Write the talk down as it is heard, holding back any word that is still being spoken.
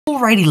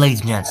Alrighty, ladies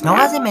and gents, now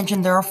as I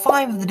mentioned, there are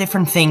 5 of the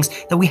different things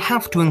that we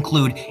have to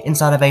include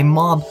inside of a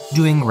mob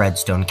doing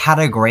redstone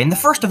category, and the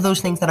first of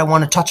those things that I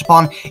want to touch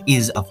upon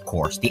is, of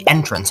course, the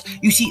entrance.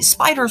 You see,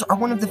 spiders are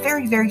one of the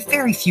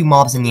very few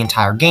mobs in the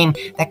entire game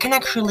that can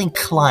actually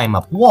climb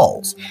up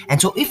walls, and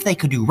so if they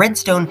could do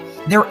redstone,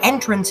 their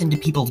entrance into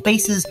people's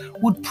bases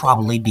would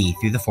probably be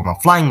through the form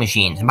of flying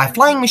machines, and by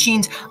flying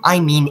machines,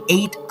 I mean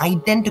 8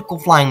 identical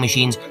flying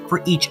machines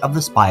for each of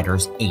the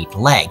spider's 8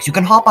 legs. You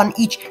can hop on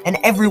each and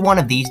every one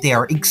of these. They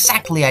are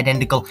exactly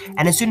identical,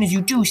 and as soon as you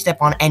do step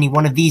on any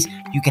one of these,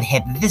 you can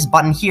hit this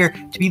button here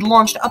to be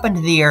launched up into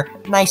the air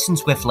nice and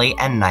swiftly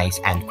and nice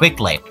and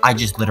quickly. I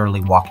just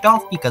literally walked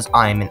off because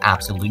I'm an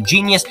absolute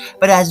genius,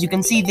 but as you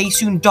can see, they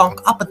soon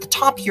dock up at the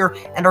top here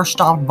and are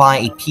stopped by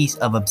a piece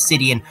of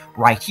obsidian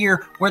right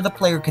here, where the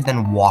player could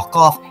then walk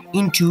off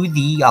into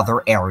the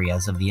other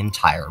areas of the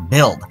entire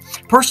build.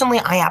 Personally,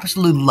 I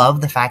absolutely love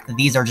the fact that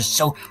these are just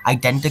so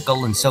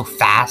identical and so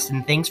fast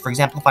and things. For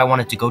example, if I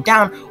wanted to go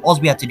down, all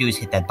we have to do is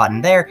hit that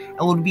button there,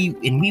 and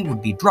we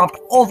would be dropped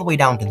all the way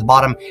down to the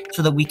bottom,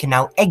 so that we can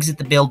now exit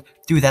the build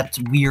through that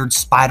weird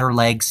spider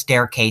leg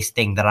staircase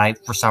thing that I,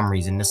 for some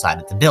reason,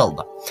 decided to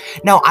build.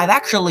 Now, I've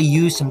actually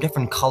used some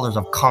different colors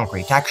of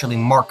concrete to actually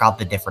mark out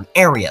the different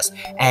areas,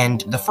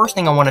 and the first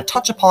thing I want to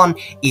touch upon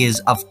is,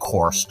 of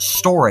course,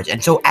 storage.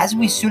 And so as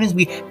soon as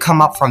we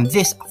come up from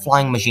this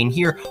flying machine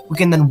here, we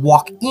can then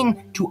walk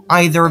into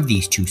either of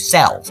these 2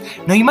 cells.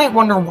 Now, you might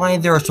wonder why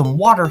there is some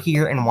water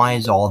here and why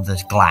is all of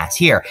this glass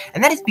here,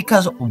 and that is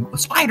because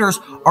spiders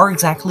are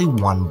exactly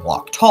 1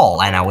 block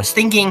tall, and I was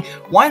thinking,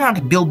 why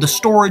not build the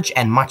storage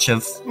and much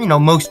of,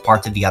 most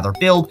parts of the other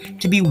build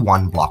to be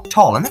 1 block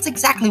tall, and that's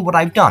exactly what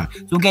I've done.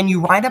 So again,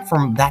 you ride up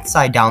from that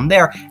side down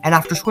there, and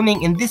after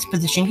swimming in this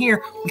position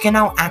here, we can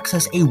now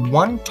access a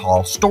 1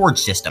 tall storage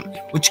system,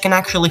 which can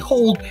actually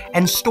hold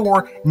and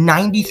store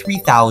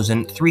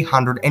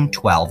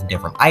 93,312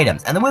 different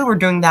items. And the way we're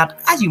doing that,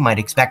 as you might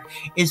expect,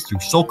 is through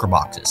shulker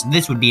boxes.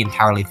 This would be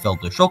entirely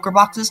filled with shulker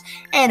boxes,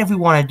 and if we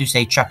wanted to,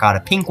 say, chuck out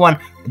a pink one,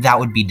 that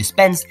would be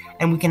dispensed,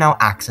 and we can now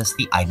access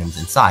the items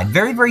inside.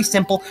 Very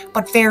simple,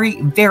 but very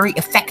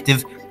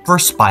effective for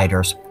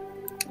spiders.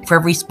 For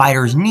every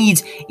spider's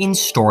needs in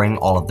storing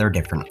all of their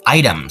different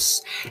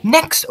items.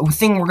 Next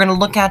thing we're going to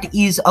look at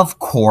is, of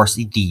course,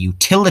 the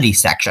utility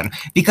section,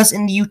 because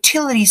in the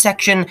utility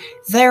section,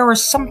 there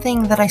is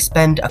something that I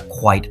spend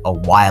quite a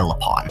while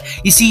upon.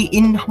 You see,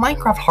 in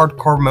Minecraft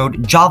Hardcore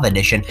Mode Java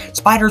Edition,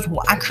 spiders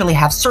will actually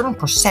have certain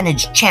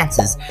percentage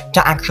chances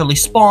to actually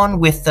spawn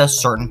with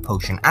certain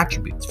potion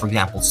attributes, for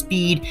example,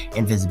 speed,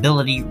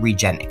 invisibility,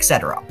 regen,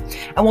 etc.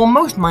 And while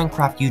most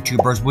Minecraft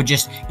YouTubers would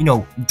just,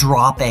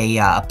 drop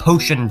a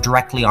potion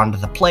directly onto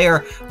the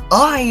player,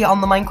 I,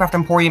 on the Minecraft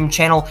Emporium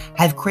channel,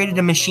 have created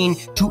a machine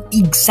to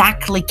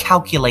exactly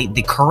calculate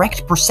the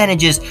correct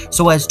percentages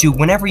so as to,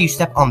 whenever you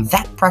step on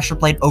that pressure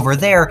plate over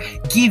there,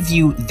 give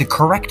you the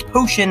correct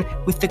potion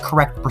with the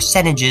correct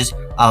percentages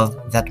of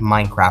that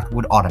Minecraft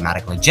would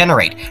automatically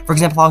generate. For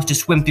example, if I was to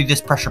swim through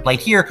this pressure plate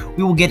here,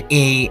 we will get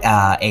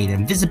an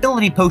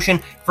invisibility potion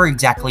for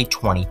exactly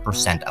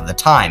 20% of the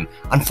time.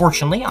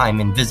 Unfortunately, I'm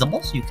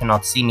invisible, so you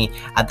cannot see me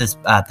at this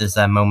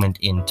moment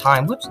in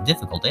time. Whoops,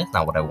 difficulty, that's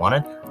not what I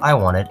wanted. I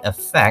wanted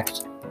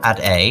effect at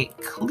a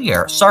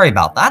clear. Sorry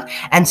about that.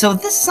 And so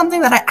this is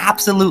something that I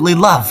absolutely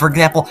love. For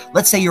example,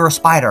 let's say you're a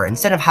spider.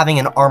 Instead of having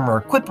an armor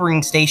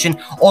equipping station,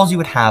 all you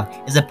would have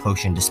is a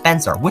potion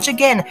dispenser, which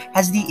again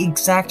has the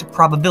exact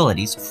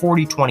probabilities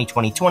 40, 20,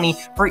 20, 20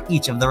 for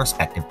each of the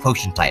respective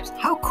potion types.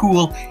 How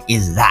cool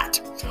is that?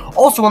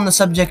 Also, on the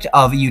subject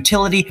of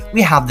utility,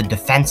 we have the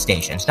defense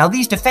stations. Now,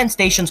 these defense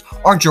stations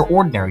aren't your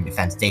ordinary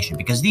defense station,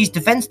 because these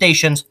defense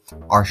stations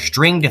are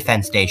string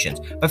defense stations.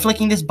 By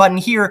flicking this button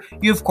here,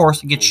 you of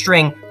course get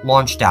string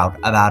launched out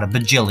about a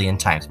bajillion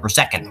times per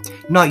second.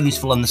 Not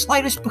useful in the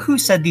slightest, but who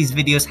said these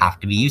videos have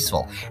to be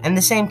useful? And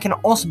the same can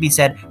also be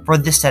said for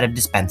this set of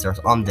dispensers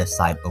on this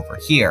side over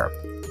here.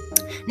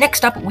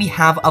 Next up, we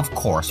have, of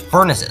course,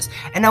 furnaces.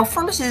 And now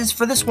furnaces,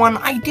 for this one,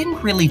 I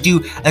didn't really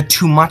do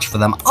too much for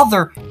them,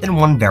 other than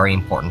one very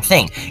important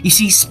thing. You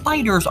see,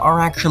 spiders are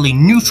actually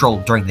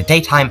neutral during the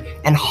daytime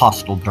and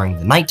hostile during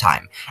the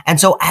nighttime. And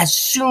so as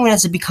soon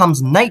as it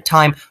becomes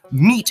nighttime,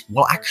 meat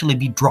will actually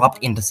be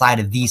dropped inside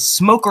of these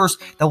smokers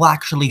that will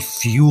actually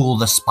fuel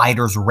the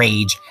spider's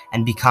rage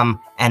and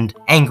become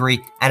angry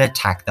and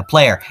attack the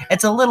player.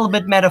 It's a little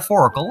bit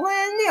metaphorical,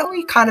 and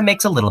it kind of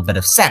makes a little bit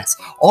of sense.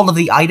 All of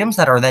the items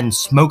that are then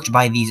smoked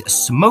by these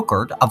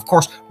smokered, of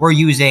course, we're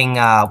using,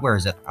 where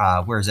is it?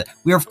 We're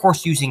of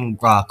course using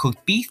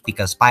cooked beef,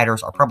 because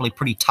spiders are probably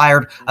pretty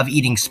tired of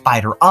eating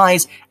spider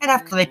eyes, and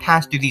after they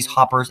pass through these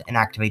hoppers and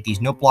activate these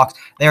note blocks,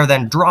 they are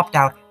then dropped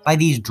out by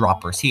these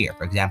droppers here.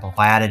 For example, if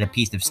I added a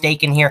piece of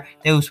steak in here,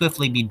 they will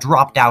swiftly be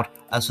dropped out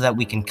so that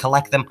we can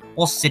collect them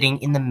while sitting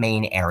in the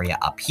main area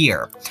up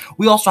here.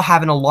 We also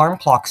have an alarm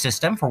clock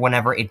system for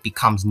whenever it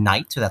becomes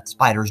night, so that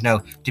spiders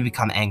know to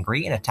become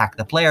angry and attack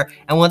the player.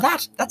 And with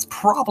that, that's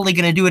probably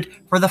going to do it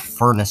for the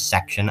furnace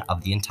section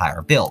of the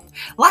entire build.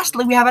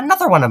 Lastly, we have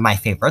another one of my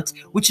favorites,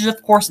 which is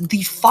of course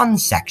the fun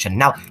section.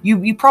 Now,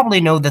 you probably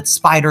know that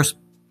spiders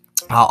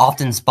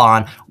often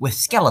spawn with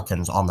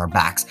skeletons on their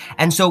backs,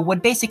 and so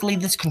what basically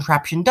this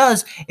contraption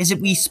does is that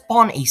we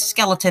spawn a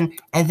skeleton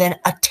and then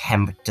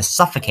attempt to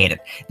suffocate it.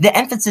 The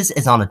emphasis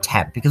is on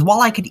attempt, because while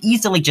I could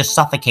easily just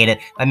suffocate it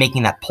by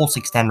making that pulse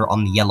extender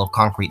on the yellow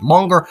concrete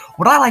longer,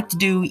 what I like to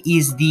do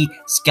is the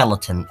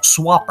skeleton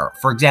swapper.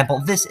 For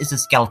example, this is a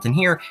skeleton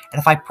here, and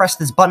if I press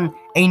this button,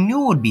 a new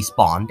would be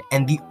spawned,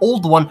 and the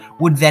old one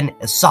would then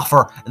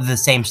suffer the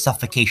same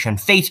suffocation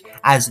fate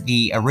as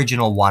the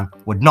original one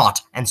would not.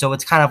 And so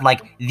it's kind of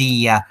like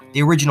the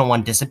original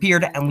one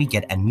disappeared and we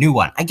get a new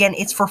one. Again,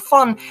 it's for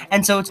fun,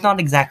 and so it's not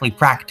exactly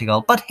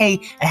practical, but hey,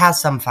 it has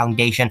some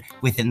foundation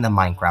within the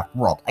Minecraft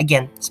world.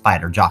 Again,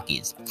 spider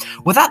jockeys.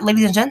 With that,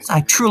 ladies and gents,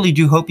 I truly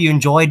do hope you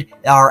enjoyed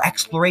our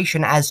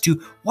exploration as to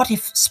what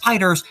if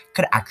spiders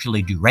could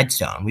actually do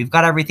redstone. We've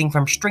got everything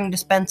from string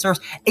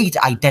dispensers, 8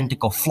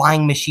 identical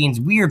flying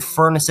machines, weird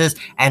furnaces,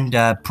 and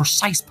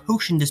precise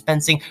potion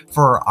dispensing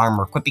for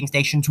armor equipping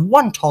stations,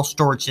 1 tall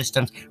storage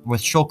systems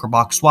with shulker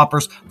box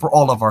swappers for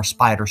all of our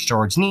spider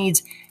storage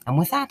needs. And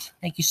with that,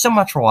 thank you so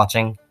much for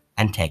watching,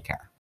 and take care.